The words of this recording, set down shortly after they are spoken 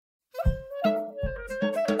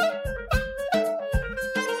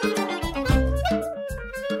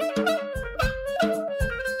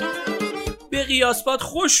قیاسپاد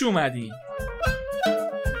خوش اومدین.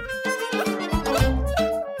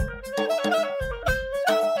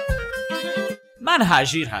 من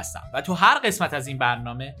هژیر هستم و تو هر قسمت از این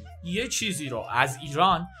برنامه یه چیزی رو از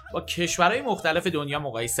ایران با کشورهای مختلف دنیا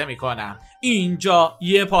مقایسه میکنم. اینجا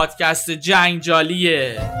یه پادکست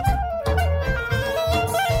جنجالیه.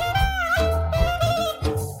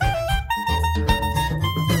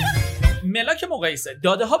 ملاک مقایسه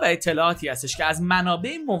داده ها و اطلاعاتی هستش که از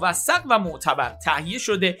منابع موثق و معتبر تهیه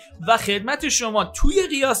شده و خدمت شما توی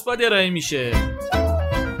قیاسپاد ارائه میشه.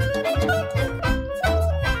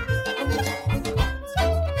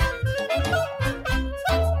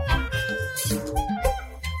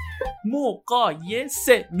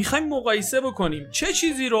 مقایسه، میخوایم مقایسه بکنیم چه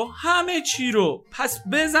چیزی رو؟ همه چی رو. پس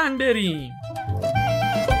بزن بریم.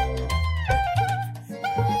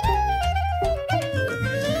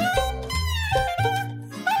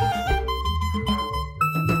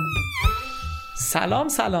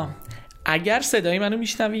 سلام. اگر صدای منو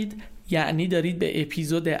میشنوید یعنی دارید به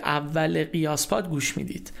اپیزود اول قیاسپاد گوش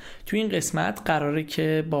میدید. تو این قسمت قراره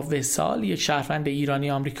که با وصال، یک شهروند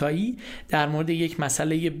ایرانی آمریکایی، در مورد یک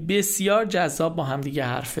مسئله بسیار جذاب با هم دیگه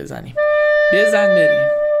حرف بزنیم. بزن بریم.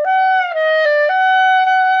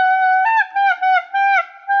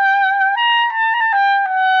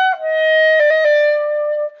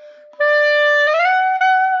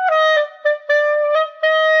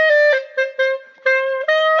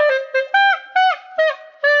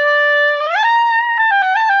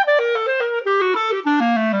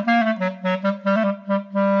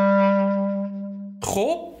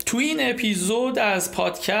 اپیزود از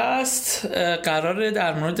پادکست قراره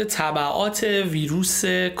در مورد تبعات ویروس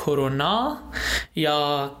کرونا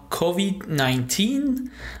یا کووید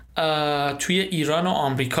 19 توی ایران و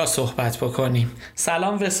آمریکا صحبت بکنیم.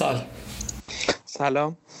 سلام وصال.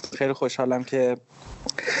 سلام، خیلی خوشحالم که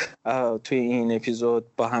توی این اپیزود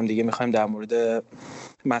با هم دیگه میخوایم در مورد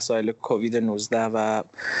مسائل کووید 19 و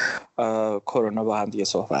کرونا با هم دیگه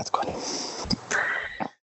صحبت کنیم.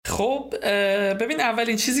 خب ببین،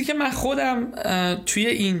 اولین چیزی که من خودم توی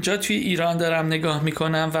ایران دارم نگاه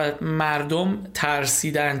میکنم و مردم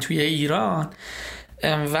ترسیدن توی ایران،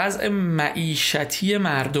 وضع معیشتی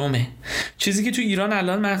مردمه. چیزی که توی ایران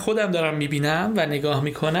الان من خودم دارم میبینم و نگاه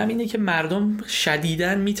میکنم اینه که مردم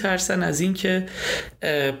شدیداً میترسن از این که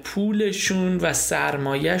پولشون و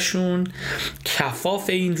سرمایهشون کفاف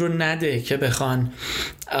این رو نده که بخوان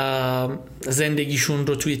زندگیشون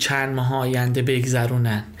رو توی چند ماه آینده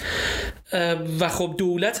بگذرونن. و خب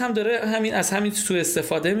دولت هم داره از همین سوء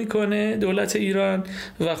استفاده میکنه، دولت ایران.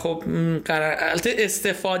 و خب البته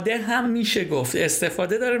استفاده هم میشه گفت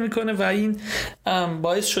استفاده داره میکنه و این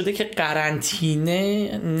باعث شده که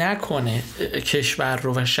قرنطینه نکنه کشور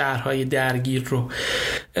رو و شهرهای درگیر رو.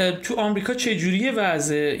 تو آمریکا چجوریه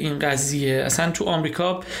وضع این قضیه؟ اصلا تو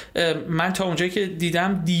آمریکا من تا اونجایی که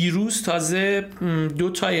دیدم دیروز تازه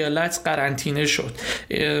 2 ایالت قرنطینه شد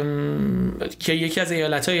که یکی از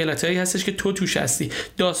ایالت‌هایی هستش که تو توش هستی.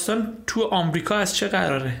 داستان تو آمریکا از چه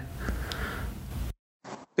قراره؟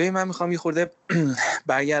 ببین، من میخوام یه خورده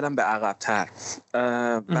برگردم به عقب‌تر.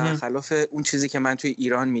 برخلاف اون چیزی که من توی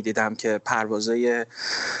ایران میدیدم که پروازهای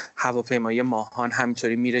هواپیمایی ماهان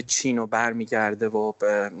همینطوری میره چین و برمیگرده و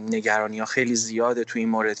نگرانی‌ها خیلی زیاده توی این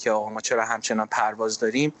مورد که آقا ما چرا همچنان پرواز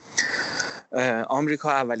داریم.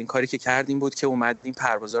 آمریکا اولین کاری که کرد این بود که اومد این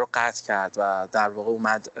پروازها رو قطع کرد و در واقع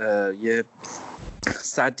اومد یه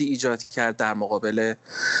سدی ایجاد کرد در مقابل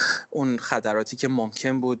اون خطراتی که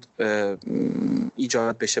ممکن بود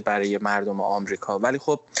ایجاد بشه برای مردم آمریکا. ولی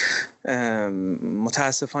خب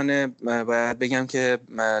متاسفانه باید بگم که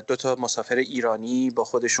 2 مسافر ایرانی با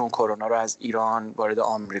خودشون کرونا رو از ایران وارد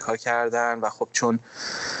آمریکا کردن و خب چون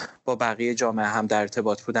با بقیه جامعه هم در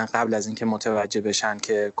ارتباط بودن قبل از اینکه متوجه بشن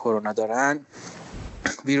که کرونا دارن،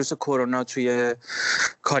 ویروس کرونا توی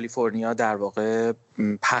کالیفرنیا در واقع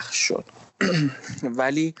پخش شد.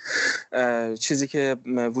 ولی چیزی که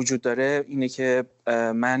وجود داره اینه که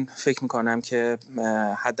من فکر میکنم که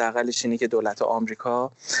حداقلش اینه که دولت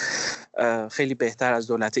آمریکا خیلی بهتر از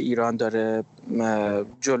دولت ایران داره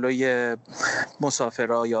جلوی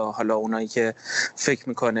مسافرها یا حالا اونایی که فکر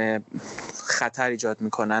میکنه خطر ایجاد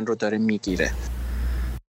میکنن رو داره میگیره.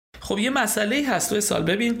 خب یه مسئله هست تو سال.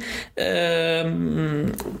 ببین،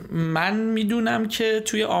 من میدونم که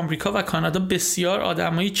توی آمریکا و کانادا بسیار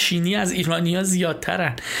آدمای چینی از ایرانی‌ها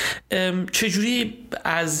زیادترن. چجوری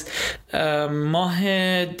از ماه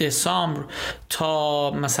دسامبر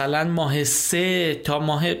تا مثلا ماه 3 تا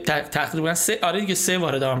ماه تقریبا 3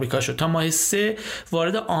 وارد آمریکا شد، تا ماه 3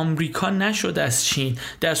 وارد آمریکا نشد از چین،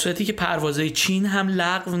 در صورتی که پروازهای چین هم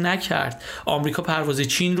لغو نکرد، آمریکا پرواز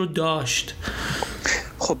چین رو داشت.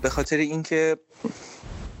 خب به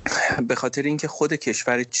خاطر اینکه خود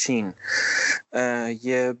کشور چین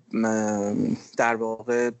یه در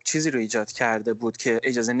واقع چیزی رو ایجاد کرده بود که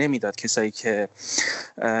اجازه نمیداد کسایی که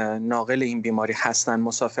ناقل این بیماری هستن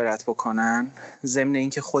مسافرت بکنن، ضمن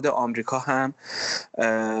اینکه خود آمریکا هم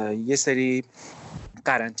یه سری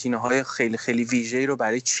قرنطینه های خیلی خیلی ویژه‌ای رو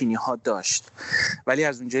برای چینی ها داشت، ولی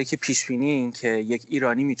از اونجایی که پیش بینی این که یک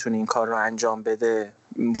ایرانی میتونه این کار رو انجام بده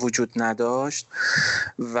وجود نداشت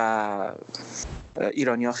و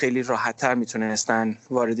ایرانی ها خیلی راحت‌تر میتونستن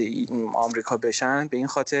وارد آمریکا بشن، به این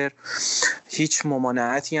خاطر هیچ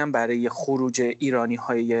ممانعتی هم برای خروج ایرانی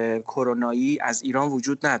های کرونایی از ایران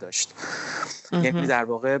وجود نداشت. یعنی در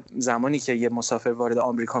واقع زمانی که یه مسافر وارد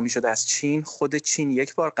آمریکا میشد از چین، خود چین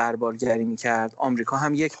یک بار غربالگری میکرد، آمریکا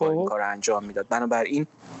هم یک بار این کار رو انجام میداد. بنابراین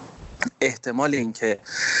احتمال اینکه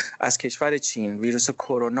از کشور چین ویروس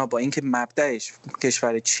کرونا با اینکه مبدأش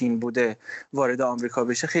کشور چین بوده وارد آمریکا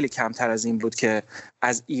بشه خیلی کمتر از این بود که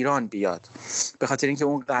از ایران بیاد، به خاطر اینکه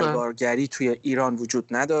اون غربالگری توی ایران وجود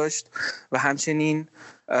نداشت و همچنین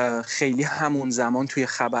خیلی همون زمان توی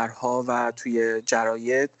خبرها و توی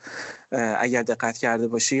جراید اگر دقت کرده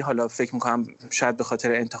باشی، حالا فکر میکنم شاید به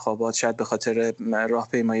خاطر انتخابات، شاید به خاطر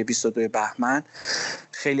راهپیمایی 22 بهمن،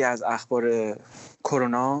 خیلی از اخبار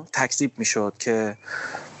کرونا تکذیب میشد که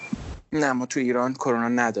نه ما تو ایران کرونا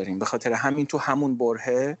نداریم. به خاطر همین تو همون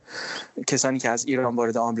برهه کسانی که از ایران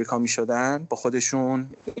وارد آمریکا میشدن با خودشون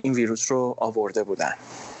این ویروس رو آورده بودن.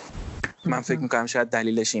 من فکر میکنم شاید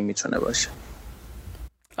دلیلش این میتونه باشه.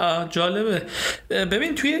 جالبه.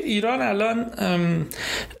 ببین توی ایران الان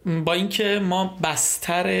با اینکه ما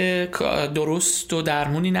بستر درست و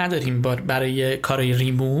درمونی نداریم برای کارهای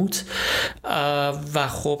ریموت و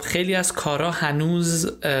خب خیلی از کارها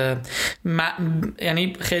هنوز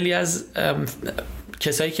یعنی خیلی از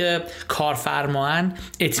کسایی که کارفرماان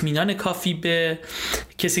اطمینان کافی به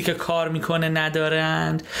کسی که کار میکنه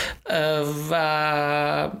ندارند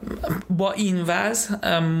و با این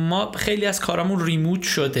وضع ما خیلی از کارامون ریموت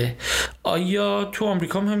شده. آیا تو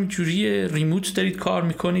آمریکا هم همینجوری ریموت دارید کار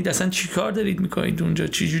میکنید؟ اصلا چی کار دارید میکنید اونجا؟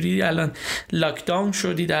 چی جوری الان لاکداون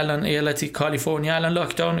شدید؟ الان ایالت کالیفرنیا الان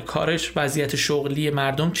لاکداون کارش، وضعیت شغلی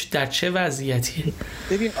مردم در چه وضعیتیه؟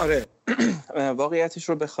 ببین آره واقعیتش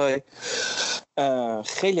رو بخوای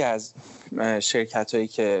خیلی از شرکت هایی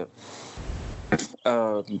که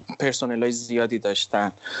پرسنل های زیادی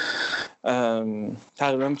داشتن،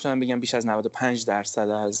 تقریبا میتونم بگم بیش از 95%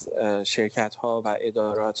 از شرکت ها و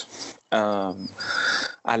ادارات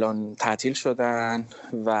الان تعطیل شدن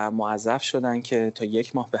و موظف شدن که تا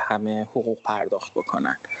 1 ماه به همه حقوق پرداخت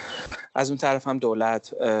بکنن. از اون طرف هم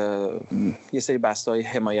دولت یه سری بسته‌های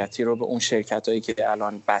حمایتی رو به اون شرکتایی که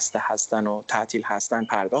الان بسته هستن و تعطیل هستن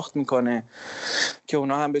پرداخت میکنه که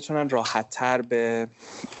اونا هم بتونن راحت‌تر به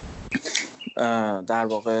در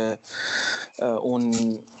واقع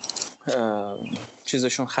اون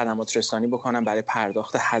چیزشون خدمات رسانی بکنن برای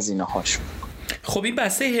پرداخت هزینه هاشون. خب این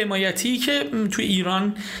بسته حمایتی که تو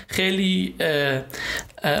ایران خیلی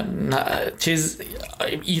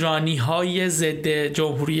ایرانی های ضد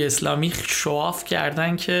جمهوری اسلامی شواف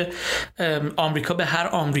کردن که آمریکا به هر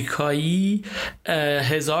آمریکایی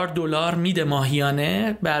 $1000 میده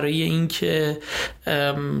ماهیانه برای اینکه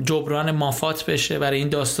جبران مافات بشه برای این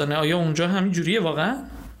داستانه. آیا اونجا همین جوریه واقعا؟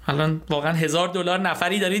 الان واقعا $1000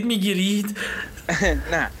 نفری دارید میگیرید؟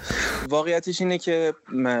 نه، واقعیتش اینه که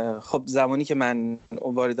خب زمانی که من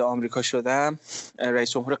وارد آمریکا شدم،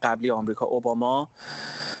 رئیس جمهور قبلی آمریکا اوباما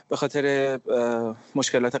به خاطر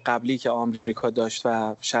مشکلات قبلی که آمریکا داشت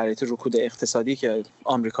و شرایط رکود اقتصادی که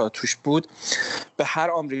آمریکا توش بود، به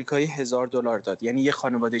هر آمریکایی $1000 داد. یعنی یه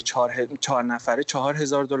خانواده 4 نفره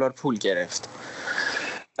 $4000 پول گرفت.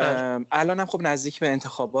 الان هم خب نزدیک به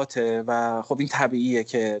انتخاباته و خب این طبیعیه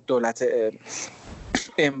که دولت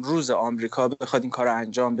امروز آمریکا بخواد این کار رو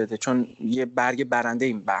انجام بده، چون یه برگ برنده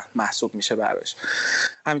این محسوب میشه براش.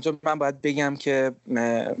 همینطور من باید بگم که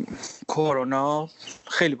کرونا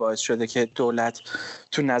خیلی باعث شده که دولت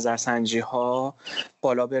تو نظرسنجی ها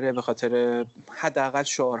بالا بره، به خاطر حداقل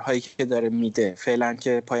شعارهایی که داره میده. فعلا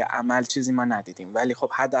که پای عمل چیزی ما ندیدیم، ولی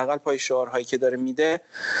خب حداقل پای شعارهایی که داره میده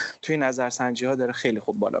توی نظرسنجی ها داره خیلی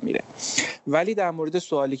خوب بالا میره. ولی در مورد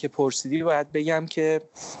سوالی که پرسیدی باید بگم که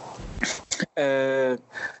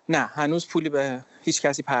نه، هنوز پولی به هیچ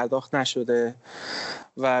کسی پرداخت نشده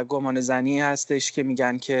و گمان زنی هستش که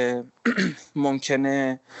میگن که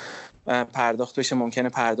ممکنه پرداخت بشه، ممکنه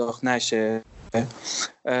پرداخت نشه.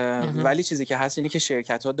 ولی چیزی که هست اینه که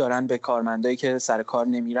شرکت ها دارن به کارمندایی که سر کار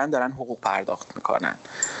نمیرن دارن حقوق پرداخت میکنن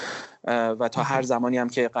و تا هر زمانی هم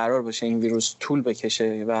که قرار باشه این ویروس طول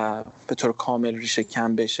بکشه و به طور کامل ریشه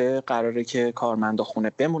کم بشه، قراره که کارمندا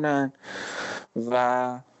خونه بمونن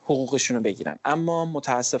و حقوقشون رو بگیرن. اما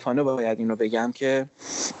متاسفانه باید این رو بگم که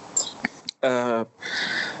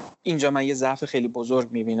اینجا من یه ضعف خیلی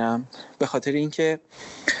بزرگ میبینم، به خاطر اینکه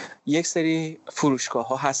یک سری فروشگاه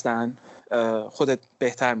ها هستن، خودت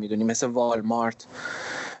بهتر میدونی، مثل والمارت،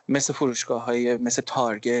 مثل فروشگاه های مثل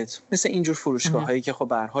تارگت، مثل اینجور فروشگاه هایی که خب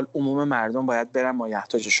به هر حال عموم مردم باید برن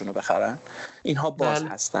مایحتاجشون رو بخرن، اینها باز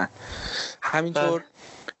هستن. همینطور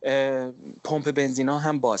پمپ بنزینا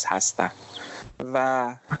هم باز هستن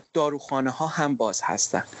و داروخانه ها هم باز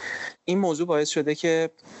هستن. این موضوع باعث شده که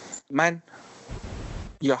من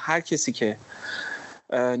یا هر کسی که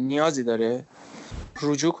نیازی داره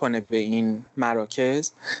رجوع کنه به این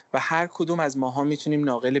مراکز و هر کدوم از ماها میتونیم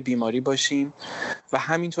ناقل بیماری باشیم و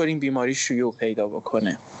همینطور این بیماری شیوع پیدا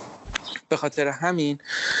بکنه. به خاطر همین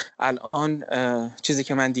الان چیزی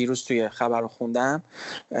که من دیروز توی خبر خوندم،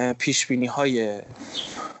 پیشبینی های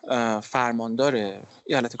فرماندار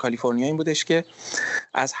ایالت کالیفرنیا این بودش که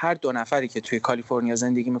از هر 2 نفری که توی کالیفرنیا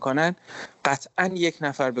زندگی میکنن قطعاً 1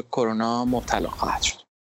 نفر به کرونا مبتلا خواهد شد.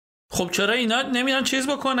 خب چرا اینا نمیان چیز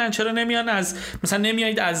بکنن؟ چرا نمیان مثلا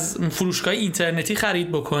نمیایید از فروشگاه اینترنتی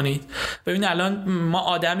خرید بکنید؟ ببین الان ما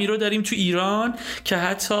آدمی رو داریم تو ایران که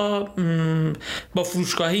حتی با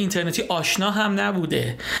فروشگاه اینترنتی آشنا هم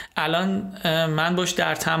نبوده. الان من باش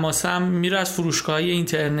در تماسم، میره از فروشگاه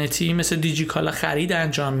اینترنتی مثل دیجیکالا خرید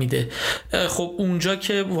انجام میده. خب اونجا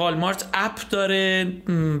که والمارت اپ داره،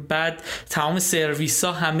 بعد تمام سرویس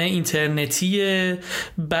ها همه اینترنتیه،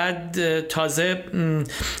 بعد تازه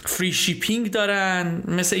فری شیپینگ دارن،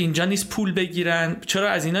 مثل اینجا نیست پول بگیرن. چرا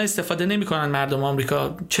از اینا استفاده نمی‌کنن مردم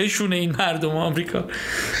آمریکا؟ چه شونه این مردم آمریکا؟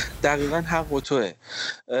 دقیقاً حق و توه.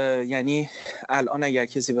 یعنی الان اگر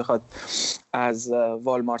کسی بخواد از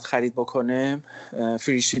والمارت خرید بکنه،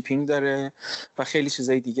 فری شیپینگ داره و خیلی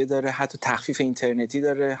چیزای دیگه داره، حتی تخفیف اینترنتی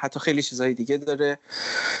داره، حتی خیلی چیزای دیگه داره.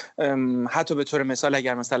 حتی به طور مثال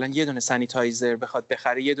اگر مثلا یه دونه سانیتایزر بخواد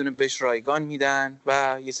بخره، یه دونه بهش رایگان میدن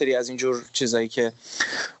و یه سری از اینجور چیزایی که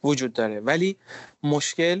وجود داره. ولی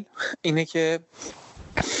مشکل اینه که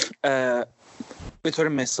به طور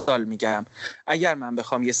مثال میگم، اگر من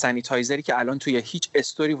بخوام یه سانیتایزری که الان توی هیچ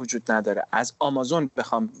استوری وجود نداره از آمازون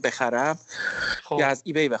بخوام بخرم یا از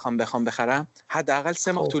ایبی بخوام بخرم، حداقل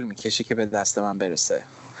 3 ماه طول میکشه که به دست من برسه.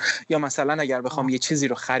 یا مثلا اگر بخوام یه چیزی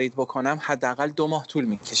رو خرید بکنم، حداقل 2 ماه طول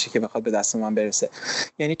میکشه که بخواد به دست من برسه.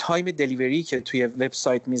 یعنی تایم دلیوری که توی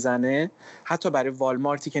وبسایت میزنه، حتی برای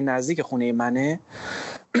والمارتی که نزدیک خونه منه،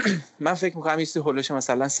 من فکر میکنم این هولوش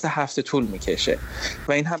مثلا 3 هفته طول میکشه.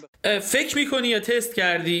 و این هم فکر میکنی یا تست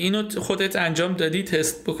کردی؟ اینو خودت انجام دادی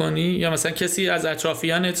تست بکنی یا مثلا کسی از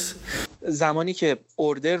اطرافیانت؟ زمانی که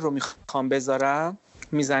اوردر رو میخوام بذارم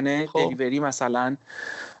میزنه دلیوری مثلا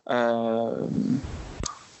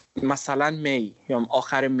می یا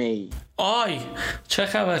آخر می. آی چه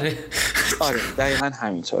خبره؟ آره دقیقاً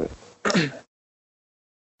همینطوره.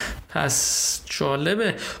 پس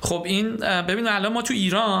جالبه. خب این ببین الان ما تو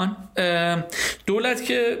ایران دولت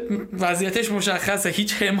که وضعیتش مشخصه،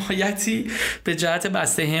 هیچ حمایتی به جهت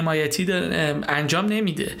بسته حمایتی انجام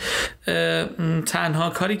نمیده. تنها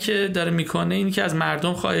کاری که داره میکنه اینه که از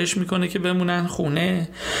مردم خواهش میکنه که بمونن خونه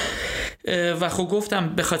و خب گفتم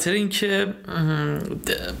به خاطر اینکه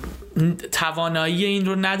توانایی این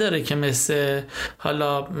رو نداره که مثل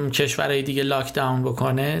حالا کشورهای دیگه لاکداون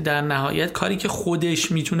بکنه، در نهایت کاری که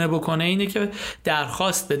خودش میتونه بکنه اینه که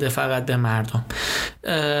درخواست بده فقط به مردم.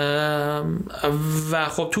 و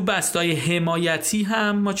خب تو بستای حمایتی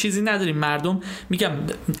هم ما چیزی نداریم. مردم میگم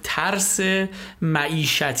ترس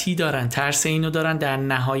معیشتی دارن، ترس اینو دارن در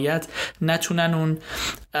نهایت نتونن اون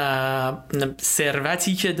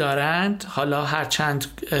ثروتی که دارند، حالا هر چند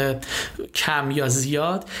کم یا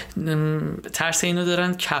زیاد، ترس اینو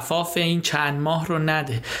دارن کفاف این چند ماه رو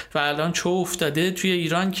نده. و الان چه افتاده توی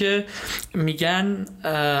ایران که میگن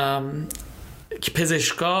که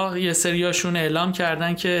پزشکا یه سریاشون اعلام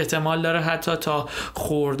کردن که احتمال داره حتی تا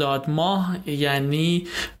خرداد ماه، یعنی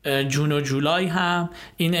جون و جولای هم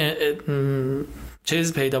این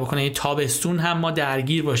چیز پیدا بکنه، این تابستون هم ما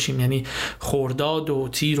درگیر باشیم، یعنی خرداد و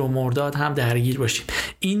تیر و مرداد هم درگیر باشیم.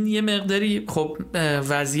 این یه مقداری خب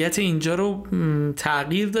وضعیت اینجا رو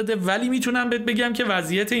تغییر داده، ولی میتونم بهت بگم که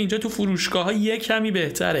وضعیت اینجا تو فروشگاه ها یک کمی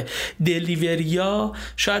بهتره. دلیوریا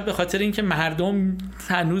شاید به خاطر اینکه مردم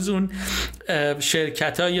هنوز اون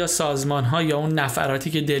شرکت ها یا سازمان ها یا اون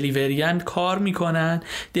نفراتی که دلیوریان کار میکنن،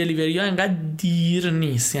 دلیوریا اینقدر دیر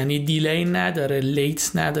نیست، یعنی دیلی نداره،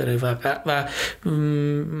 لیت نداره و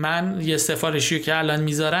من یه سفارشی که الان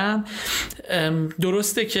میذارم،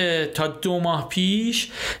 درسته که تا 2 ماه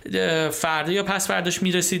پیش فردا یا پس فرداش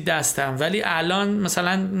میرسید دستم، ولی الان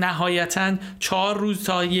مثلا نهایتاً 4 روز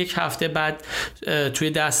تا 1 هفته بعد توی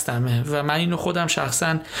دستمه و من اینو خودم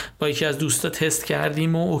شخصا با یکی از دوستا تست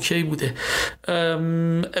کردیم و اوکی بوده.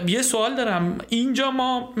 یه سوال دارم، اینجا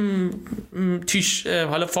ما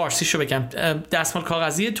حالا فارسیشو بگم، دستمال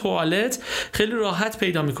کاغذی توالت خیلی راحت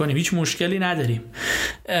پیدا میکنیم، هیچ مشکلی نداریم،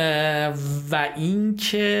 و این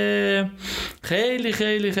که خیلی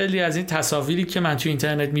خیلی خیلی از این تصاویری که من تو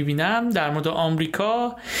اینترنت میبینم در مورد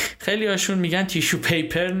آمریکا، خیلی هاشون میگن تیشو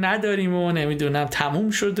پیپر نداریم و نمیدونم تموم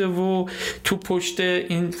شده و تو پشت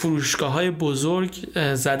این فروشگاه‌های بزرگ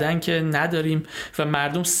زدن که نداریم و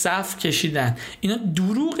مردم صف کشیدن. اینا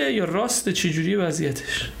دروغه یا راسته؟ چجوری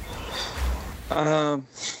وضعیتش؟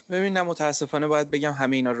 ببینم متاسفانه باید بگم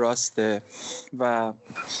همه اینا راسته و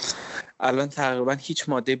الان تقریبا هیچ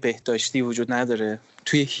ماده بهداشتی وجود نداره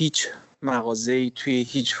توی هیچ مغازه‌ای، توی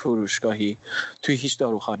هیچ فروشگاهی، توی هیچ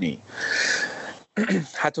داروخانه‌ای.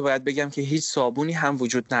 حتی باید بگم که هیچ صابونی هم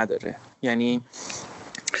وجود نداره. یعنی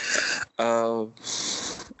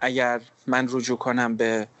اگر من رجوع کنم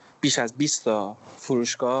به بیش از 20 تا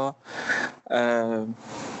فروشگاه،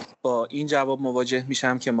 با این جواب مواجه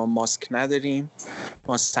میشم که ما ماسک نداریم،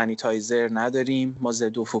 ما سانیتایزر نداریم، ما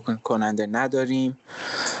ضد عفونی کننده نداریم،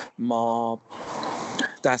 ما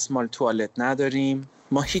دستمال توالت نداریم،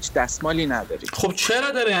 ما هیچ دستمالی نداریم. خب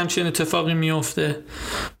چرا داره همچین اتفاقی میفته؟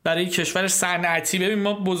 برای کشور صنعتی، ببین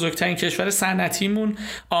ما بزرگترین کشور صنعتیمون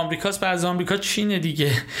آمریکاست، بعد از آمریکا چینه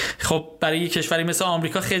دیگه. خب برای یه کشوری مثل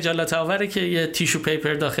آمریکا خجالت آوره که یه تیشو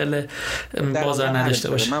پیپر داخل بازار نداشته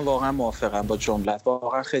باشه. من واقعا موافقم با جملت،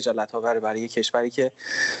 واقعا خجالت آوره برای یه کشوری که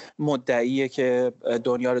مدعیه که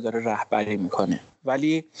دنیا رو داره رهبری میکنه.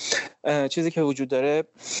 ولی چیزی که وجود داره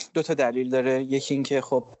 2 تا دلیل داره. یکی این که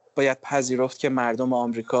خب باید پذیرفت که مردم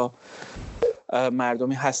آمریکا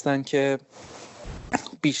مردمی هستن که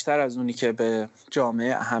بیشتر از اونی که به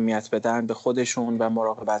جامعه اهمیت بدن، به خودشون و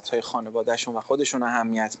مراقبت‌های خانوادهشون و خودشون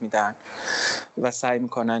اهمیت میدن و سعی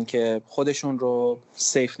میکنن که خودشون رو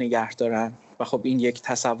سیف نگه دارن. و خب این یک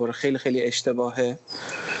تصور خیلی خیلی اشتباهه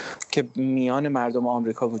که میان مردم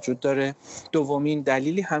آمریکا وجود داره. دومین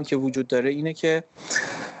دلیلی هم که وجود داره اینه که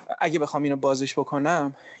اگه بخوام اینو بازش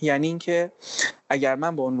بکنم، یعنی این که اگر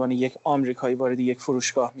من به عنوان یک آمریکایی وارد یک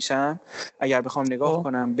فروشگاه میشم، اگر بخوام نگاه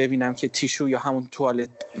کنم ببینم که تیشو یا همون توالت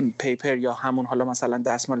پیپر یا همون حالا مثلا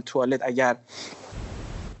دستمال توالت اگر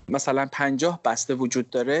مثلا 50 بسته وجود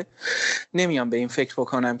داره، نمیام به این فکر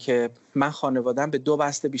بکنم که من خانوادم به 2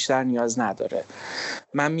 بسته بیشتر نیاز نداره.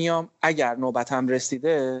 من میام اگر نوبتم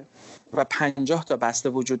رسیده و 50 تا بسته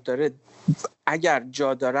وجود داره، اگر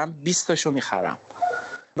جا دارم 20 تاشو میخرم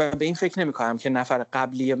و به این فکر نمی کنم که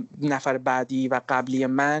نفر بعدی و قبلی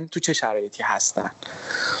من تو چه شرایطی هستن.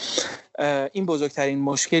 این بزرگترین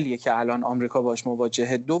مشکلیه که الان آمریکا باش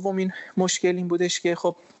مواجهه. دومین مشکل این بودش که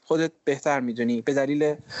خب خودت بهتر میدونی به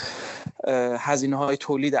دلیل هزینه‌های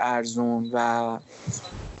تولید ارزون و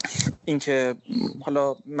اینکه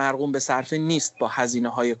حالا مرغوم به صرفه نیست با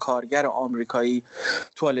هزینه‌های کارگر آمریکایی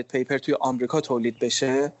توالت پیپر توی آمریکا تولید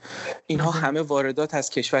بشه، اینها همه واردات از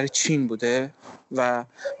کشور چین بوده و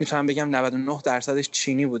میتونم بگم 99%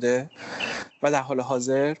 چینی بوده و در حال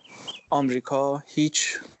حاضر آمریکا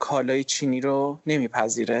هیچ کالای چینی رو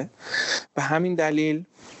نمیپذیره. به همین دلیل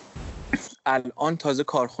الان تازه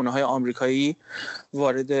کارخونه‌های آمریکایی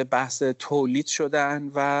وارد بحث تولید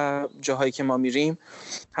شدن و جاهایی که ما میریم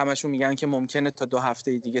همشون میگن که ممکنه تا 2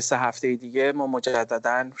 هفته دیگه 3 هفته دیگه ما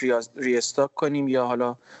مجدداً ریستاک کنیم یا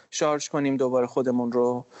حالا شارژ کنیم دوباره خودمون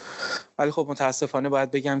رو. ولی خب متاسفانه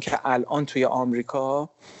باید بگم که الان توی آمریکا،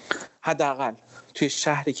 حداقل توی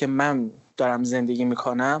شهری که من دارم زندگی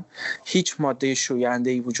میکنم، هیچ ماده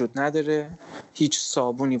شوینده‌ای وجود نداره، هیچ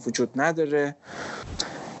صابونی وجود نداره،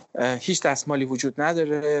 هیچ دستمالی وجود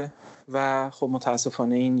نداره و خب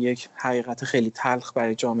متاسفانه این یک حقیقت خیلی تلخ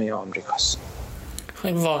برای جامعه آمریکاست.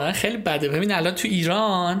 واقعا خیلی بده. ببین الان تو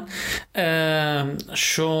ایران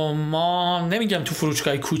شما نمیگم تو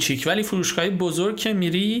فروشگاه کوچیک، ولی فروشگاه بزرگ که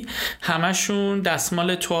میری همشون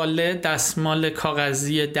دستمال توالت، دستمال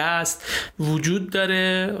کاغذی دست وجود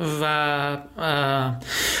داره و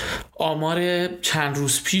آمار چند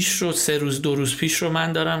روز پیش رو 3 روز 2 روز پیش رو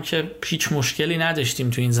من دارم که هیچ مشکلی نداشتیم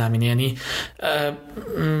تو این زمینه. یعنی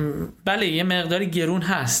بله یه مقداری گرون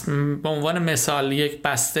هست، به عنوان مثال یک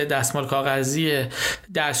بسته دستمال کاغذی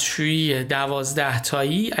دستشویی 12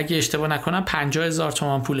 تایی اگه اشتباه نکنم 50,000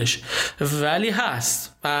 تومان پولش، ولی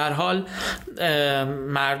هست به هر حال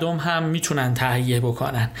مردم هم میتونن تهیه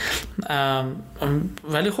بکنن.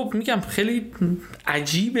 ولی خب میگم خیلی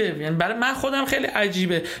عجیبه، یعنی برای من خودم خیلی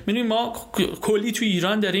عجیبه. میدونی ما کلی تو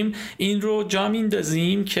ایران داریم این رو جا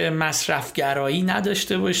میندازیم که مصرفگرایی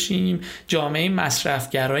نداشته باشیم، جامعه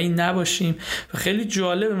مصرفگرایی نباشیم. و خیلی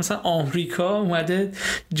جالبه مثلا آمریکا اومده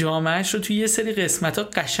جامعهش رو توی یه سری قسمت‌ها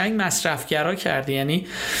قشنگ مصرفگرا کرده. یعنی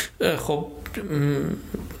خب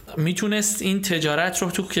میتونست این تجارت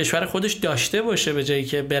رو تو کشور خودش داشته باشه به جایی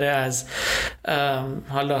که بره از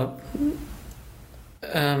حالا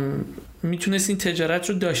میتونست این تجارت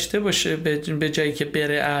رو داشته باشه به جایی که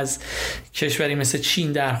بره از کشوری مثل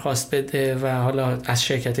چین درخواست بده و حالا از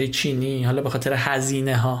شرکت‌های چینی، حالا به خاطر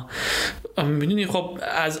هزینه ها. میدونی خب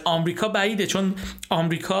از آمریکا بعیده، چون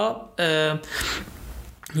آمریکا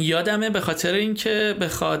یادمه به خاطر اینکه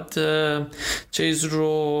بخواد چیز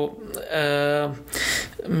رو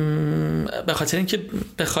به خاطر اینکه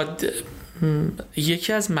بخواد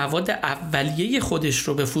یکی از مواد اولیه خودش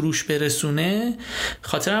رو به فروش برسونه،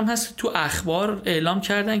 خاطرم هست تو اخبار اعلام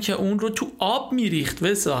کردن که اون رو تو آب میریخت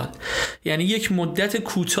وسال. یعنی یک مدت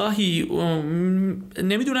کوتاهی،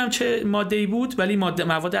 نمیدونم چه ماده‌ای بود ولی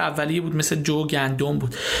مواد اولیه بود، مثل جو گندم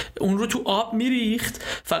بود، اون رو تو آب میریخت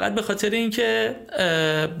فقط به خاطر اینکه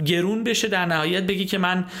گرون بشه، در نهایت بگی که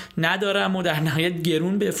من ندارم و در نهایت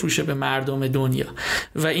گرون بفروشه به مردم دنیا.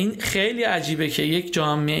 و این خیلی عجیبه که یک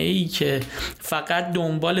جامعه‌ای که فقط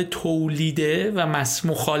دنبال تولیده و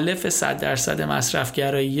مخالف 100%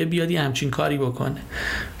 مصرفگراییه بیادی همچین کاری بکنه.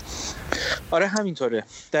 آره همینطوره،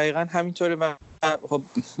 دقیقاً همینطوره. و خب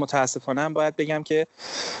متاسفانه هم باید بگم که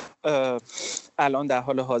الان در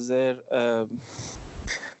حال حاضر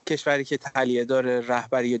کشوری که تلیه داره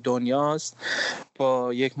رهبری دنیاست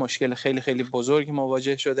با یک مشکل خیلی خیلی بزرگی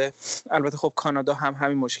مواجه شده. البته خب کانادا هم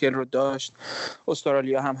همین مشکل رو داشت،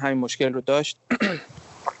 استرالیا هم همین مشکل رو داشت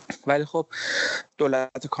ولی خب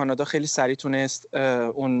دولت کانادا خیلی سریع تونست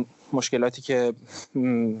اون مشکلاتی که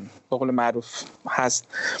به قول معروف هست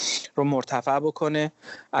رو مرتفع بکنه.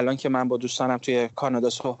 الان که من با دوستانم توی کانادا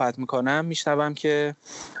صحبت میکنم میشنوم که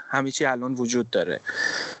همه چی الان وجود داره.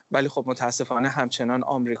 ولی خب متاسفانه همچنان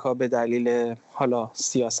آمریکا به دلیل حالا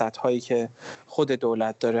سیاست هایی که خود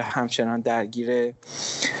دولت داره همچنان درگیر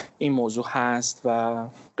این موضوع هست و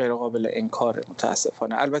غیر قابل انکاره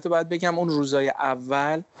متاسفانه. البته باید بگم اون روزای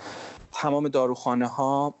اول تمام داروخانه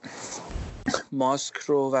ها ماسک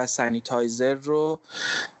رو و سانیتایزر رو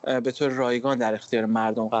به طور رایگان در اختیار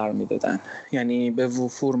مردم قرار میدادن. یعنی به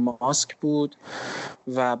وفور ماسک بود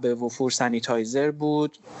و به وفور سانیتایزر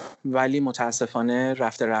بود، ولی متاسفانه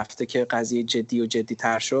رفته رفته که قضیه جدی و جدی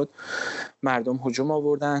تر شد مردم هجوم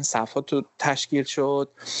آوردن، صف‌ها تو تشکیل شد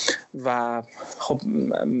و خب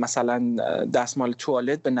مثلا دستمال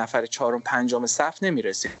توالت به نفر 4 و 5 صف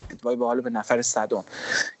نمیرسید وای به حال به نفر 100.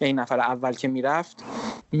 یعنی نفر اول که میرفت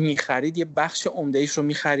میخرید یه بخش عمده‌ایش رو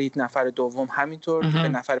میخرید، نفر دوم همینطور، به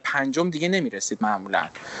نفر 5 دیگه نمیرسید معمولا،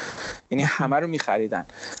 یعنی همه رو میخریدن.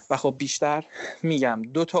 و خب بیشتر میگم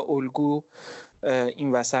 2 الگو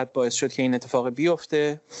این وسط باعث شد که این اتفاق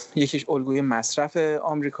بیفته. یکیش الگوی مصرف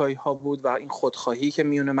آمریکایی ها بود و این خودخواهی که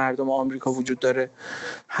میون مردم آمریکا وجود داره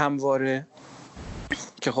همواره،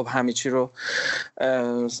 که خب همه چی رو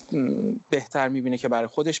بهتر میبینه که برای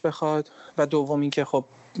خودش بخواد. و دوم این که خب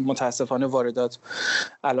متاسفانه واردات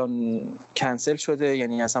الان کنسل شده،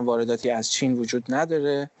 یعنی اصلا وارداتی از چین وجود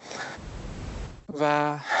نداره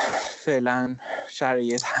و فعلا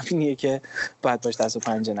شرایط همینیه که باید باش دست و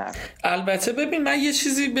پنجه نرم. البته ببین من یه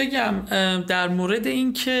چیزی بگم در مورد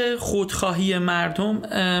این که خودخواهی مردم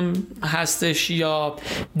هستش یا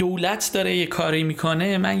دولت داره یه کاری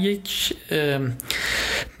میکنه. من یک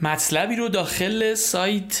مطلبی رو داخل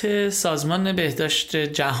سایت سازمان بهداشت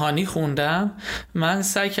جهانی خوندم. من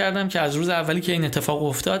سعی کردم که از روز اولی که این اتفاق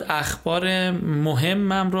افتاد اخبار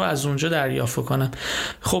مهمم رو از اونجا دریافت کنم.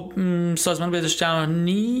 خب سازمان بهداشت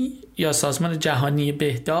جهانی یا سازمان جهانی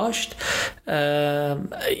بهداشت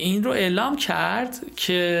این رو اعلام کرد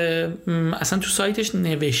که اصلا تو سایتش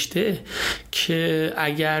نوشته که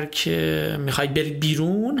اگر که میخواید برید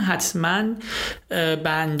بیرون حتما به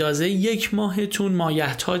اندازه 1 ماهتون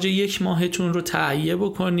مایحتاج 1 ماهتون رو تهیه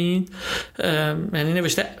بکنید. یعنی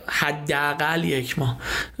نوشته حداقل 1 ماه.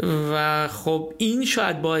 و خب این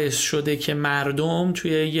شاید باعث شده که مردم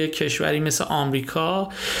توی یک کشوری مثل آمریکا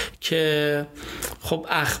که خب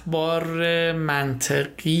اخبار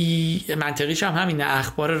منطقیش هم همینه،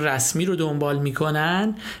 اخبار رسمی رو دنبال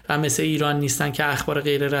میکنن و مثل ایران نیستن که اخبار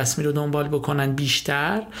غیر رسمی رو دنبال بکنن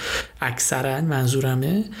بیشتر، اکثرا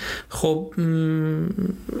منظورمه. خب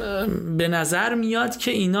به نظر میاد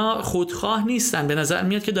که اینا خودخواه نیستن، به نظر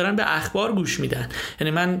میاد که دارن به اخبار گوش میدن.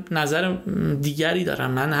 یعنی من نظر دیگری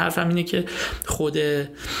دارم، من حرفم اینه که خود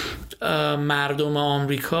مردم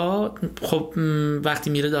آمریکا خب وقتی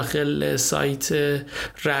میره داخل سایت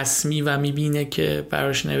رسمی و میبینه که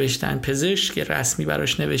براش نوشتن، پزشک رسمی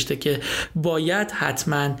براش نوشته که باید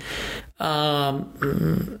حتما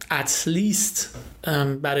اتلیست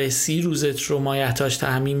برای 30 روزت رو مایحتاج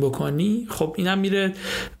تامین بکنی، خب اینم میره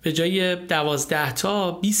به جای 12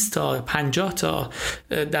 تا 20 تا 50 تا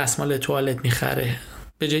دستمال توالت میخره،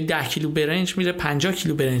 به جای 10 کیلو برنج میره 50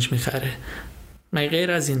 کیلو برنج میخره. مگه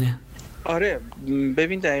غیر از اینه؟ آره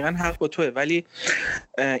ببین دقیقاً حق با توه، ولی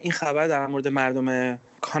این خبر در مورد مردم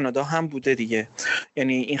کانادا هم بوده دیگه،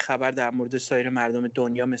 یعنی این خبر در مورد سایر مردم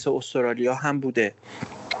دنیا مثل استرالیا هم بوده.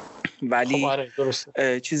 ولی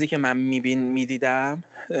چیزی که من میدیدم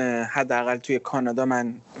حداقل توی کانادا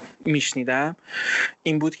من میشنیدم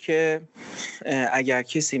این بود که اگر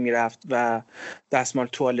کسی میرفت و دستمال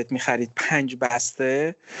توالت میخرید 5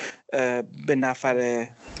 بسته، به نفر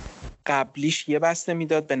قبلیش یه بسته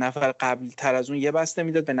میداد، به نفر قبلی تر از اون یه بسته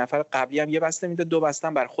میداد، به نفر قبلی هم یه بسته میداد، 2 بسته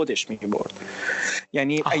هم بر خودش میبرد.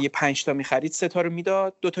 یعنی اگه 5 تا میخرید 3 تا رو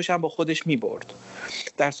میداد، 2 تاش هم با خودش میبرد،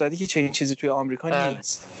 در صورتی که چنین چیزی توی آمریکا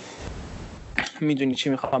نیست. میدونی چی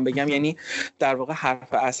میخوام بگم؟ یعنی در واقع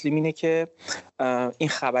حرف اصلی اینه که این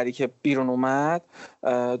خبری که بیرون اومد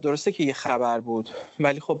درسته که یه خبر بود،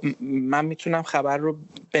 ولی خب من میتونم خبر رو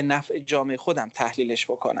به نفع جامعه خودم تحلیلش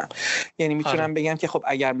بکنم. یعنی میتونم بگم که خب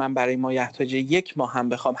اگر من برای مایحتاج 1 ماه هم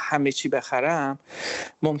بخوام همه چی بخرم،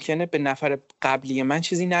 ممکنه به نفر قبلی من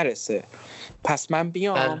چیزی نرسه، پس من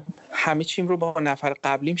بیام همه چیم رو با نفر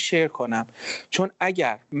قبلیم شیر کنم. چون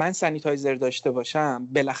اگر من سانیتایزر داشته باشم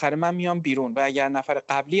بالاخره من میام بیرون، و اگر نفر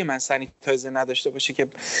قبلی من سانیتایزر نداشته باشه که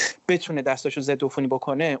بتونه دستاشو ضد عفونی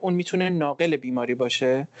بکنه، اون میتونه ناقل بیماری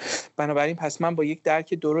باشه. بنابراین پس من با یک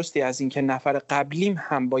درک درستی از این که نفر قبلیم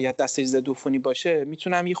هم باید دستش ضد عفونی باشه،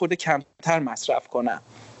 میتونم یه خورده کمتر مصرف کنم.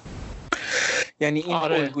 یعنی این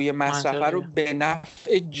الگوی مصرف رو به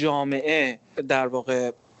نفع جامعه در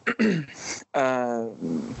واقع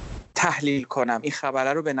تحلیل کنم، این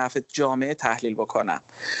خبره رو به نفع جامعه تحلیل بکنم.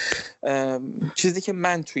 چیزی که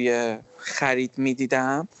من توی خرید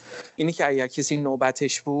میدیدم اینه که اگر کسی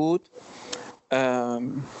نوبتش بود،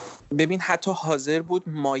 ببین حتی حاضر بود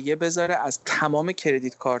مایه بذاره از تمام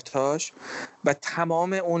کردیت کارتاش و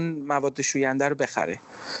تمام اون مواد شوینده رو بخره.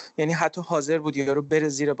 یعنی حتی حاضر بود یارو بره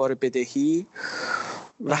زیر بار بدهی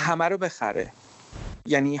و همه رو بخره.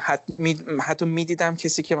 یعنی حتی میدیدم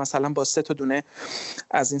کسی که مثلا با 3 تا دونه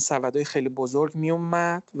از این سبدهای خیلی بزرگ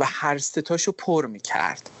میومد و هر 3 تاشو پر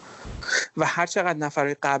میکرد، و هر چقدر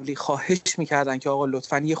نفرهای قبلی خواهش میکردن که آقا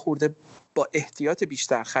لطفاً یه خورده با احتیاط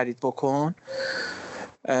بیشتر خرید بکن،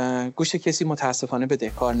 گوش کسی متاسفانه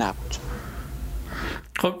بدهکار نبود.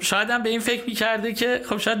 خب شاید هم به این فکر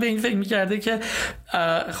میکرده که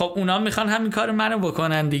خب اونا میخوان همین کار منو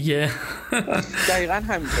بکنن دیگه. دقیقاً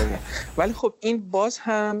همینطوره. ولی خب این باز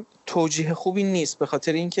هم توجیه خوبی نیست، به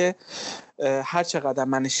خاطر اینکه هر چقدر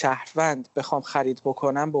من شهروند بخوام خرید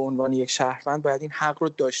بکنم، به عنوان یک شهروند باید این حق رو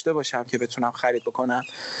داشته باشم که بتونم خرید بکنم.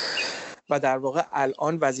 و در واقع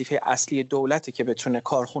الان وظیفه اصلی دولته که بتونه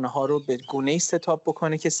کارخونه ها رو به گونه‌ای ستاپ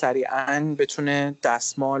بکنه که سریعاً بتونه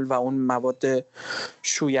دستمال و اون مواد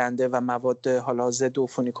شوینده و مواد حالا ضد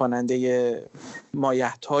عفونی کننده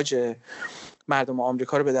مایحتاج مردم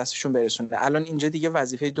آمریکا رو به دستشون برسونه. الان اینجا دیگه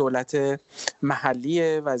وظیفه دولت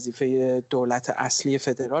محلیه، وظیفه دولت اصلی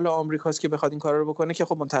فدرال آمریکاست که بخواد این کارا رو بکنه، که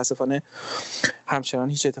خب متاسفانه همچنان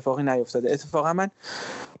هیچ اتفاقی نیفتاده. اتفاقا من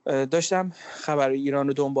داشتم خبر ایران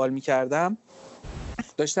رو دنبال می‌کردم،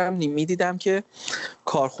 داشتم می‌دیدم که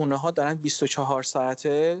کارخونه ها دارن 24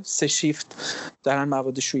 ساعته 3 شیفت دارن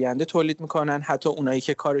مواد شوینده تولید میکنن. حتی اونایی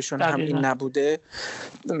که کارشون هم این نبوده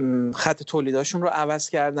خط تولیداشون رو عوض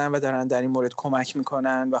کردن و دارن در این مورد کمک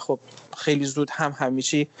میکنن، و خب خیلی زود هم همه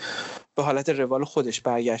چی به حالت روال خودش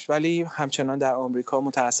برگشت. ولی همچنان در آمریکا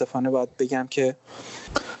متاسفانه باید بگم که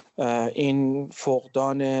این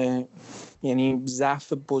فقدان، یعنی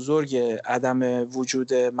ضعف بزرگ عدم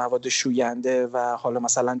وجود مواد شوینده و حالا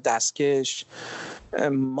مثلا دستکش،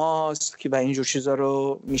 ماسک و اینجور چیزا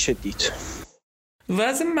رو میشه دید.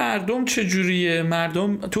 وضع مردم چجوریه؟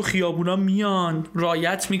 مردم تو خیابونا میان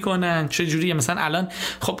رعایت میکنن چجوریه؟ مثلا الان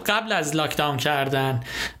خب قبل از لاکداون کردن،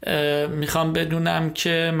 میخوام بدونم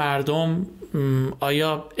که مردم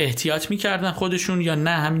آیا احتیاط میکردن خودشون یا نه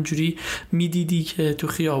همینجوری میدیدی که تو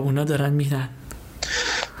خیابونا دارن میرن؟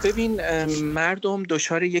 ببین مردم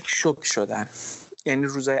دچار یک شوک شدن. یعنی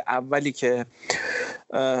روزای اولی که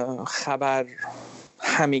خبر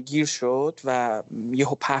همه گیر شد و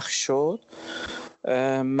یهو پخش شد،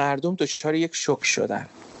 مردم دچار یک شوک شدن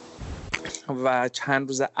و چند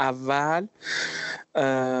روز اول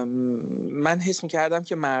من حس می‌کردم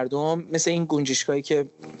که مردم مثل این گنجشگاهی که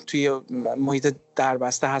توی محیط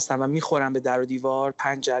دربسته هستن و میخورن به در و دیوار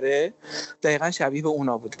پنجره، دقیقاً شبیه به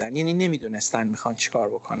اونا بودن. یعنی نمیدونستن میخوان چیکار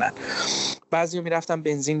بکنن. بعضیا میرفتن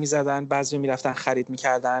بنزین میزدن، بعضیا میرفتن خرید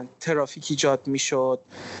میکردن، ترافیک ایجاد میشد،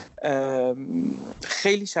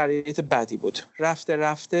 خیلی شرایط بدی بود. رفته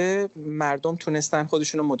رفته مردم تونستن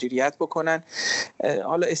خودشون رو مدیریت بکنن.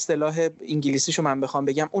 حالا اصطلاح انگلیسیشو من بخوام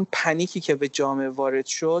بگم، اون پنیکی که به جامعه وارد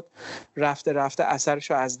شد رفته رفته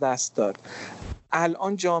اثرشو از دست داد.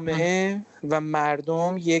 الان جامعه و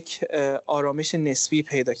مردم یک آرامش نسبی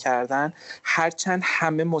پیدا کردن، هرچند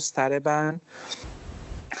همه مضطربن،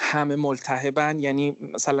 همه ملتهبن. یعنی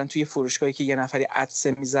مثلا توی فروشگاهی که یه نفری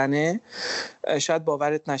عطسه میزنه شاید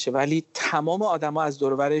باورت نشه، ولی تمام آدما از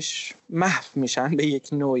دور و برش محو میشن به یک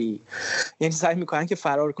نوعی. یعنی سعی میکنن که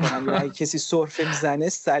فرار کنن، یا اگه کسی سرفه میزنه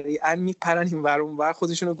سریعا میپرن این ور اون ور،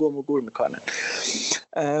 خودشون رو گم و گور میکنن.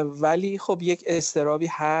 ولی خب یک اضطرابی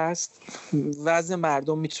هست. وضع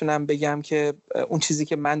مردم میتونم بگم که اون چیزی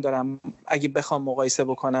که من دارم اگه بخوام مقایسه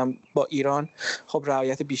بکنم با ایران، خب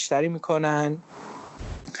رعایت بیشتری میکنن،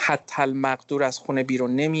 حتی المقدور از خونه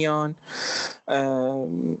بیرون نمیان.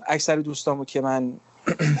 اکثر دوستامو که من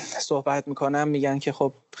صحبت میکنم میگن که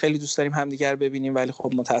خب خیلی دوست داریم همدیگر ببینیم، ولی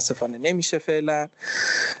خب متاسفانه نمیشه فعلا.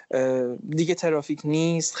 دیگه ترافیک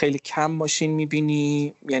نیست، خیلی کم ماشین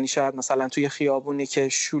میبینی. یعنی شاید مثلا توی خیابونی که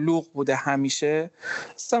شلوغ بوده همیشه،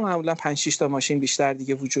 مثلا معمولا 5-6 تا ماشین بیشتر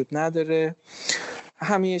دیگه وجود نداره.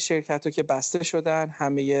 همه شرکت ها که بسته شدن،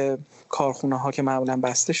 همه کارخونه ها که معمولا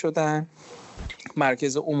بسته شدن،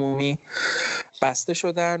 مرکز عمومی بسته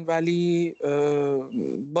شدن، ولی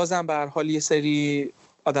بازم به هر حال یه سری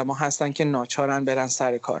آدم ها هستن که ناچارن برن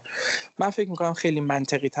سر کار. من فکر میکنم خیلی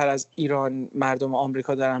منطقی تر از ایران مردم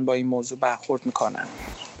آمریکا دارن با این موضوع برخورد میکنن.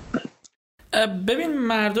 ببین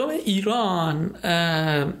مردم ایران،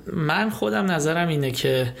 من خودم نظرم اینه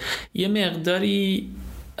که یه مقداری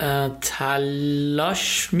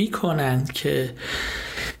تلاش میکنن که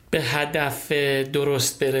به هدف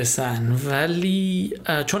درست برسن، ولی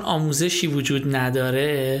چون آموزشی وجود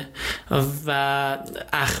نداره و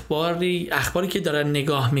اخباری که دارن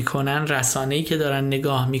نگاه میکنن، رسانه‌ای که دارن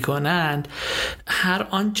نگاه میکنن، هر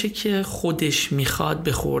آنچه که خودش میخواد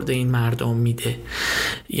به خورده این مردم میده.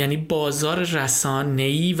 یعنی بازار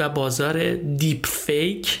رسانه‌ای و بازار دیپ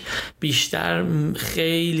فیک بیشتر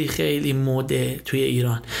خیلی خیلی مده توی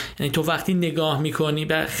ایران. یعنی تو وقتی نگاه میکنی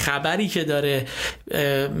به خبری که داره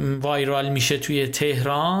وایرال میشه توی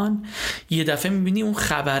تهران، یه دفعه میبینی اون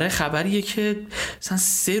خبریه که مثلا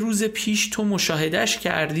 3 روز پیش تو مشاهدهش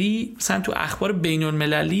کردی، مثلا تو اخبار بین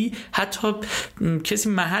المللی حتی کسی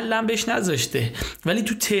محل هم بهش نذاشته، ولی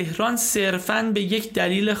تو تهران صرفاً به یک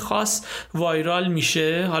دلیل خاص وایرال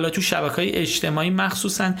میشه. حالا تو شبکه‌های اجتماعی،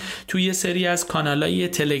 مخصوصاً تو یه سری از کانال‌های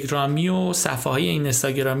تلگرامی و صفحه‌های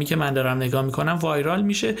اینستاگرامی که من دارم نگاه میکنم وایرال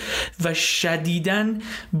میشه و شدیداً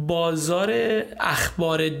بازار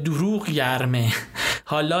اخبار دروغ گرمه.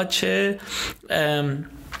 حالا چه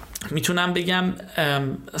میتونم بگم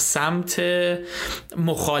سمت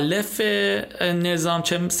مخالف نظام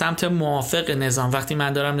چه سمت موافق نظام، وقتی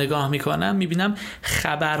من دارم نگاه میکنم میبینم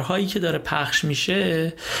خبرهایی که داره پخش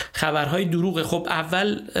میشه خبرهای دروغه. خب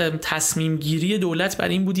اول تصمیم گیری دولت بر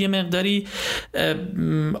این بود یه مقداری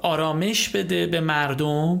آرامش بده به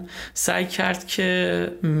مردم، سعی کرد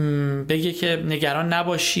که بگه که نگران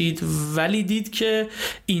نباشید، ولی دید که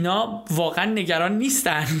اینا واقعا نگران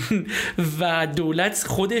نیستن و دولت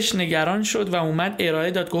خودش نگران شد و اومد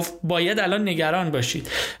ارائه داد، گفت باید الان نگران باشید.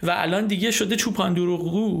 و الان دیگه شده چوپان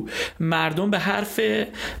دروغگو، مردم به حرف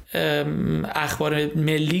اخبار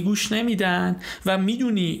ملی گوش نمیدن. و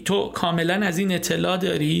میدونی تو کاملا از این اطلاع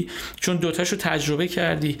داری چون دوتاشو تجربه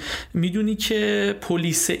کردی، میدونی که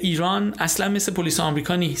پلیس ایران اصلا مثل پلیس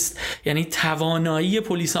آمریکا نیست. یعنی توانایی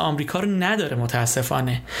پلیس آمریکا رو نداره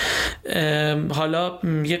متاسفانه. حالا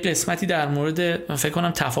یه قسمتی در مورد فکر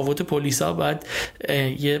کنم تفاوت پلیسا باید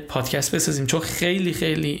یه پادکست بسازیم، چون خیلی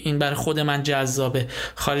خیلی این برای خود من جذابه.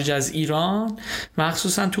 خارج از ایران،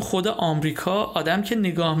 مخصوصا تو خود آمریکا، آدم که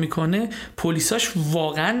نگاه میکنه پلیساش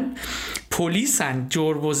واقعا پلیسن،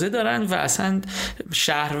 جربوزه دارن و اصلا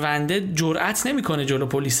شهرونده جرئت نمیکنه جلو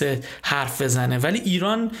پلیس حرف بزنه. ولی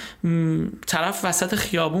ایران طرف وسط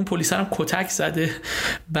خیابون پلیس رو کتک زده،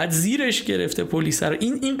 بعد زیرش گرفته پلیس رو.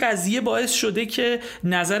 این قضیه باعث شده که،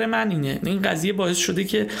 نظر من اینه، این قضیه باعث شده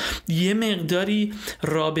که یه مقداری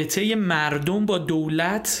رابطه مردم با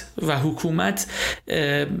دولت و حکومت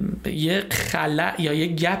یه خلأ یا یه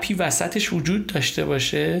گپی وسطش وجود داشته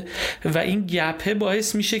باشه و این گپه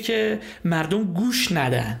باعث میشه که مردم گوش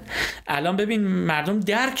ندن. الان ببین مردم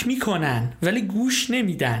درک میکنن ولی گوش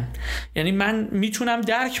نمیدن. یعنی من میتونم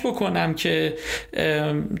درک بکنم که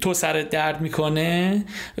تو سرت درد میکنه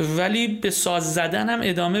ولی به ساز زدنم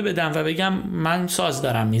ادامه بدم و بگم من ساز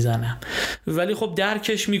دارم میزنم، ولی خب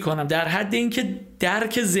درکش میکنم در حد اینکه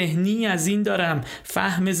درک ذهنی از این دارم،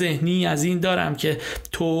 فهم ذهنی از این دارم که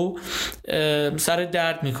تو سرت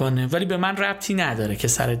درد میکنه ولی به من ربطی نداره که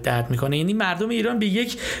سرت درد میکنه. یعنی مردم ایران به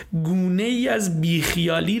یک گونه ای از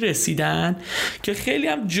بیخیالی رسیدن که خیلی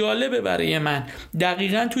هم جالبه برای من.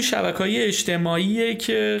 دقیقاً تو شبکه‌های اجتماعیه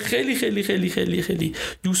که خیلی خیلی خیلی خیلی خیلی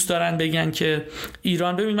دوست دارن بگن که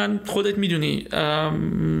ایران، ببین من خودت میدونی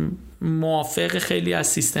موافق خیلی از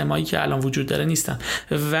سیستمایی که الان وجود داره نیستم،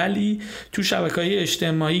 ولی تو شبکه‌های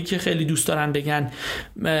اجتماعی که خیلی دوست دارن بگن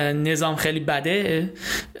نظام خیلی بده،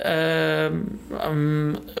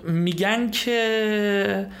 میگن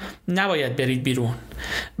که نباید برید بیرون.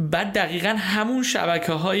 بعد دقیقاً همون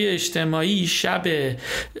شبکه‌های اجتماعی شب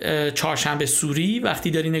چهارشنبه سوری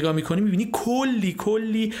وقتی داری نگاه می‌کنی می‌بینی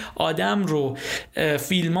کلی آدم رو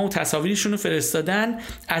فیلم‌ها و تصاویرشون رو فرستادن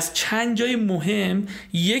از چند جای مهم.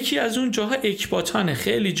 یکی از اون جاها اکباتانه،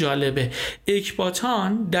 خیلی جالبه.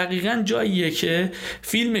 اکباتان دقیقاً جاییه که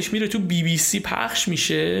فیلمش میره تو BBC پخش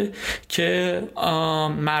میشه که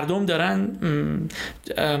مردم دارن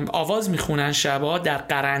آواز میخونن شبا در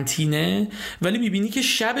قرنطینه، ولی میبینی که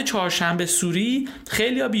شب چهارشنبه سوری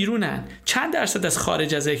خیلی‌ها بیرونن. چند درصد از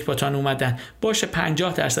خارج از اکباتان اومدن؟ باشه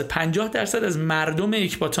 50% از مردم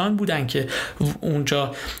اکباتان بودن که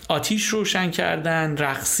اونجا آتیش روشن کردن،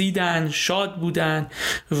 رقصیدن، شاد بودن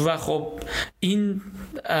و خب این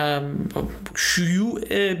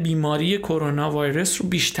شیوع بیماری کرونا ویروس رو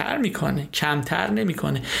بیشتر میکنه، کمتر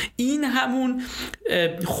نمیکنه. این همون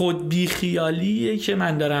خود بیخیالیه که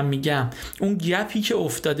من دارم میگم، اون گپی که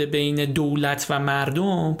افتاده بین دولت و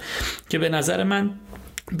مردم که به نظر من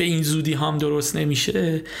به این زودی هم درست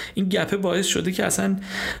نمیشه. این گپه باعث شده که اصلا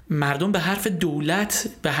مردم به حرف دولت،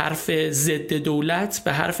 به حرف ضد دولت،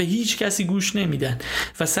 به حرف هیچ کسی گوش نمیدن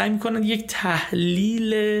و سعی میکنن یک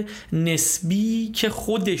تحلیل نسبی که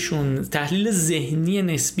خودشون، تحلیل ذهنی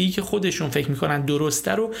نسبی که خودشون فکر میکنن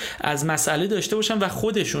درسته رو از مسئله داشته باشن و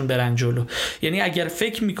خودشون برن جلو. یعنی اگر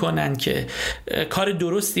فکر میکنن که کار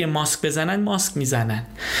درستی ماسک بزنن، ماسک میزنن.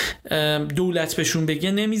 دولت بهشون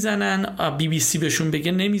بگه نمیزنن، BBC بهشون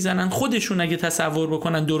بگه نمیزنن، خودشون اگه تصور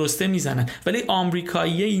بکنن درسته میزنن. ولی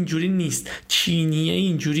آمریکاییه اینجوری نیست، چینیه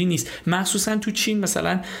اینجوری نیست. مخصوصا تو چین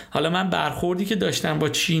مثلا، حالا من برخوردی که داشتم با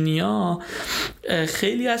چینیا،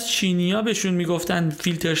 خیلی از چینیا بهشون میگفتن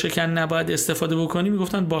فیلتر شکن نباید استفاده بکنی،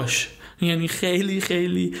 میگفتن باش. یعنی خیلی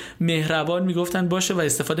خیلی مهربان میگفتن باشه و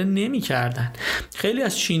استفاده نمیکردن. خیلی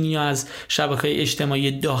از چینی‌ها از شبکه‌های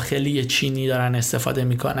اجتماعی داخلی چینی دارن استفاده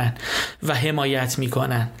میکنن و حمایت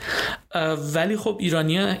میکنن، ولی خب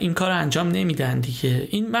ایرانی‌ها این کار انجام نمیدن دیگه.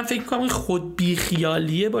 این من فکر میکنم خود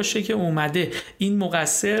بیخیالیه باشه که اومده. این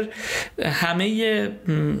مقصر همه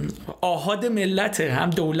آحاد ملته، هم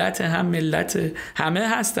دولت هم ملت، همه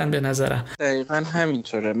هستن به نظرم. دقیقاً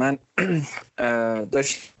همینطوره. من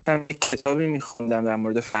داشتم کتابی میخوندم در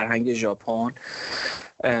مورد فرهنگ ژاپن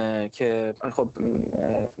که خب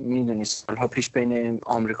میدونی سالها پیش بین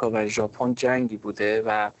آمریکا و ژاپن جنگی بوده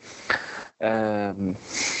و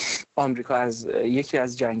آمریکا از یکی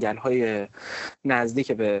از جنگل‌های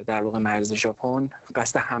نزدیک به در واقع مرز ژاپن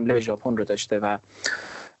قصد حمله به ژاپن رو داشته و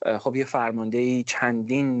خب یه فرماندهی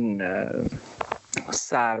چندین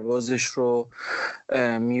سربازش رو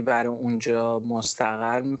میبره اونجا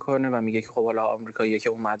مستقر میکنه و میگه که خب حالا آمریکایی‌ها که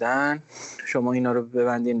اومدن شما اینا رو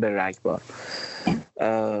ببندین به رگبار.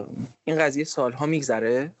 این قضیه سالها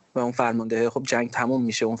میگذره و اون فرمانده خب جنگ تموم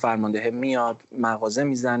میشه، اون فرمانده میاد مغازه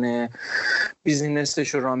میزنه، بیزینسش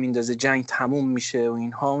رو راه میندازه، جنگ تموم میشه و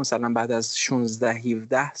اینها. مثلا بعد از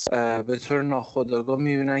 16-17 به طور ناخودآگاه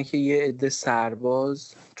میبینن که یه عده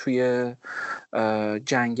سرباز توی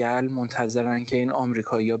جنگل منتظرن که این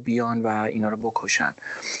آمریکایی‌ها بیان و اینا رو بکشن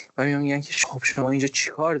و میگن که خب شما اینجا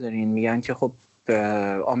چیکار دارین؟ میگن که خب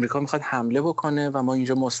آمریکا میخواد حمله بکنه و ما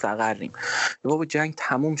اینجا مستقریم. بابا جنگ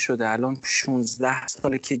تموم شده، الان 16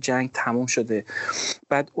 ساله که جنگ تموم شده.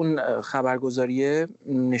 بعد اون خبرگزاریه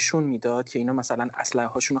نشون میداد که اینا مثلا اسلحه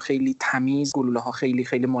هاشون خیلی تمیز، گلوله ها خیلی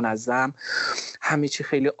خیلی منظم، همه چی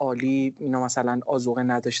خیلی عالی، اینا مثلا آذوقه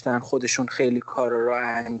نداشتن، خودشون خیلی کار رو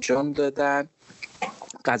انجام دادن،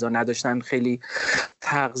 غذا نداشتن، خیلی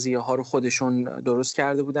تغذیه ها رو خودشون درست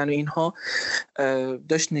کرده بودن و اینها.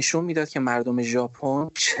 داشت نشون میداد که مردم ژاپن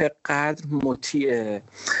چقدر مطیع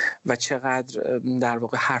و چقدر در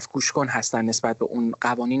واقع حرف گوش کن هستن نسبت به اون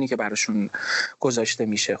قوانینی که براشون گذاشته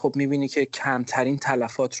میشه. خب میبینی که کمترین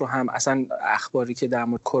تلفات رو هم، اصلا اخباری که در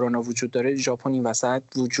مورد کرونا وجود داره ژاپن این وسط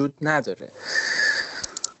وجود نداره.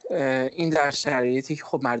 این در شرایطی که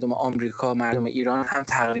خب مردم آمریکا، مردم ایران هم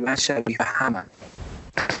تقریبا شبیه همن.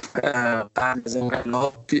 قبل از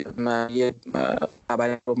انقلاب یه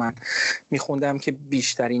خبری رو من میخوندم که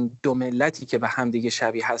بیشترین دو ملتی که به هم دیگه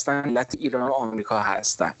شبیه هستن ملت ایران و آمریکا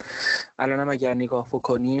هستن. الان هم اگر نگاه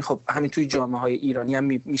بکنی خب همین توی جامعه های ایرانی هم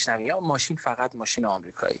میشنوی یا ماشین فقط ماشین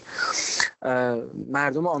آمریکایی.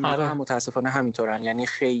 مردم آمریکا هم متاسفانه همینطورن، یعنی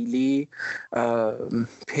خیلی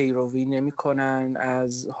پیروی نمیکنن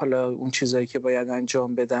از حالا اون چیزایی که باید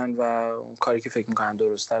انجام بدن و اون کاری که فکر میکنن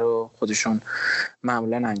درسته رو خودشون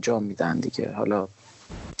معمولا انجام میدن دیگه. حالا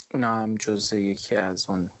اینا هم جزء یکی از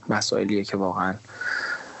اون مسائلیه که واقعا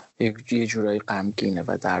یه جورایی غمگینه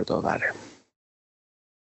و دردآوره.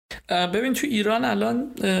 ببین تو ایران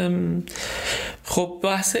الان خب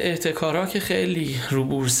بحث احتکارها که خیلی رو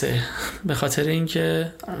بورسه، به خاطر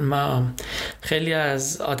اینکه ما خیلی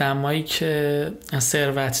از آدمایی که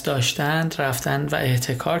ثروت داشتن رفتن و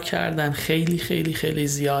احتکار کردن، خیلی خیلی خیلی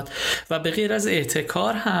زیاد. و به غیر از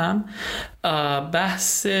احتکار هم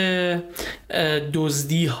بحث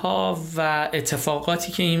دزدی ها و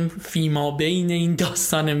اتفاقاتی که این فیما بین این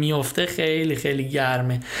داستان میفته خیلی خیلی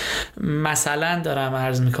گرمه. مثلا دارم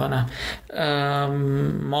عرض میکنم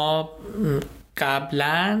ما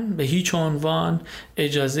قبلا به هیچ عنوان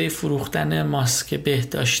اجازه فروختن ماسک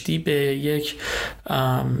بهداشتی به یک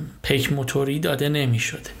پیک موتوری داده نمی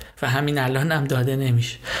شده و همین الان هم داده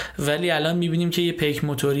نمیشه. ولی الان میبینیم که یه پیک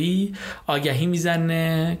موتوری آگهی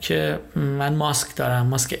میزنه که من ماسک دارم،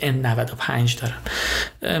 ماسک N95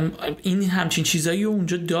 دارم. این همچین چیزایی رو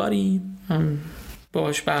اونجا داریم؟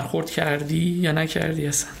 باش برخورد کردی یا نکردی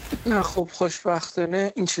اصلا؟ نه خب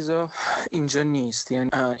خوشبختانه این چیزا اینجا نیست. یعنی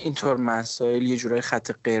اینطور مسائل یه جورای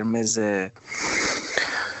خط قرمز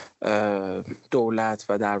دولت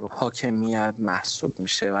و در حاکمیت محسوب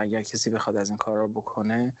میشه و اگر کسی بخواد از این کارا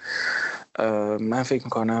بکنه من فکر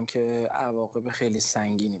میکنم که عواقب خیلی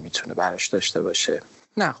سنگینی میتونه براش داشته باشه.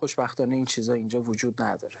 نه خوشبختانه این چیزا اینجا وجود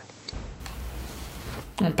نداره.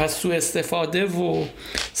 پس سوء استفاده و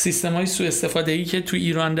سیستم‌های سوء استفاده‌ای که تو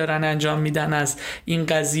ایران دارن انجام میدن از این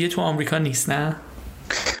قضیه تو آمریکا نیست، نه؟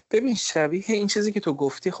 ببین شبیه این چیزی که تو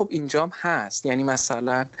گفتی خب اینجام هست. یعنی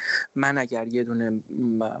مثلا من اگر یه دونه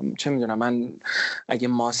چه میدونم، من اگه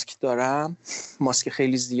ماسک دارم، ماسک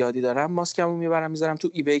خیلی زیادی دارم، ماسکمو میبرم میذارم تو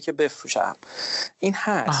ایبی که بفروشم. این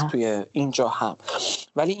هست توی اینجا هم.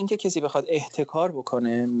 ولی اینکه کسی بخواد احتکار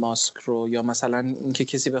بکنه ماسک رو، یا مثلا اینکه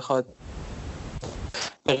کسی بخواد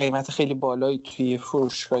به قیمت خیلی بالایی توی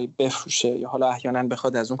فروشگاهی بفروشه، یا حالا احیانا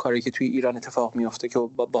بخواد از اون کاری که توی ایران اتفاق میفته که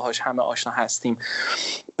باهاش همه آشنا هستیم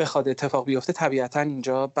بخواد اتفاق بیفته، طبیعتا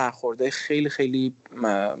اینجا برخورده خیلی خیلی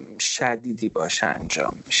شدیدی باشه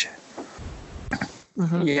انجام میشه.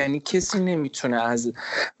 یعنی کسی نمیتونه از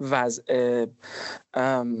وضع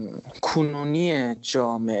کنونی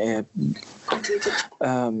جامعه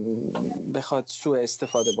بخواد سوء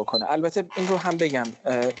استفاده بکنه. البته این رو هم بگم،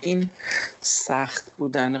 این سخت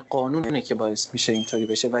بودن قانونه که باعث میشه اینطوری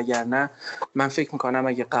بشه، وگرنه من فکر میکنم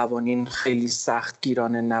اگه قوانین خیلی سخت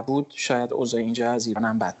گیرانه نبود شاید اوضاع اینجا از ایران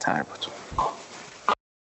هم بدتر بود.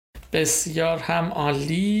 بسیار هم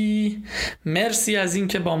عالی. مرسی از این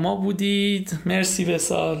که با ما بودید. مرسی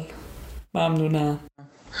وصال، ممنونم.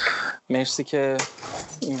 مرسی که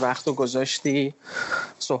این وقت رو گذاشتی،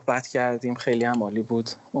 صحبت کردیم، خیلی هم عالی بود.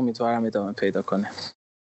 امیدوارم ادامه پیدا کنه.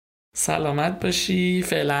 سلامت باشی.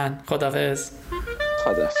 فعلا خداحافظ.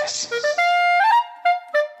 خداحافظ.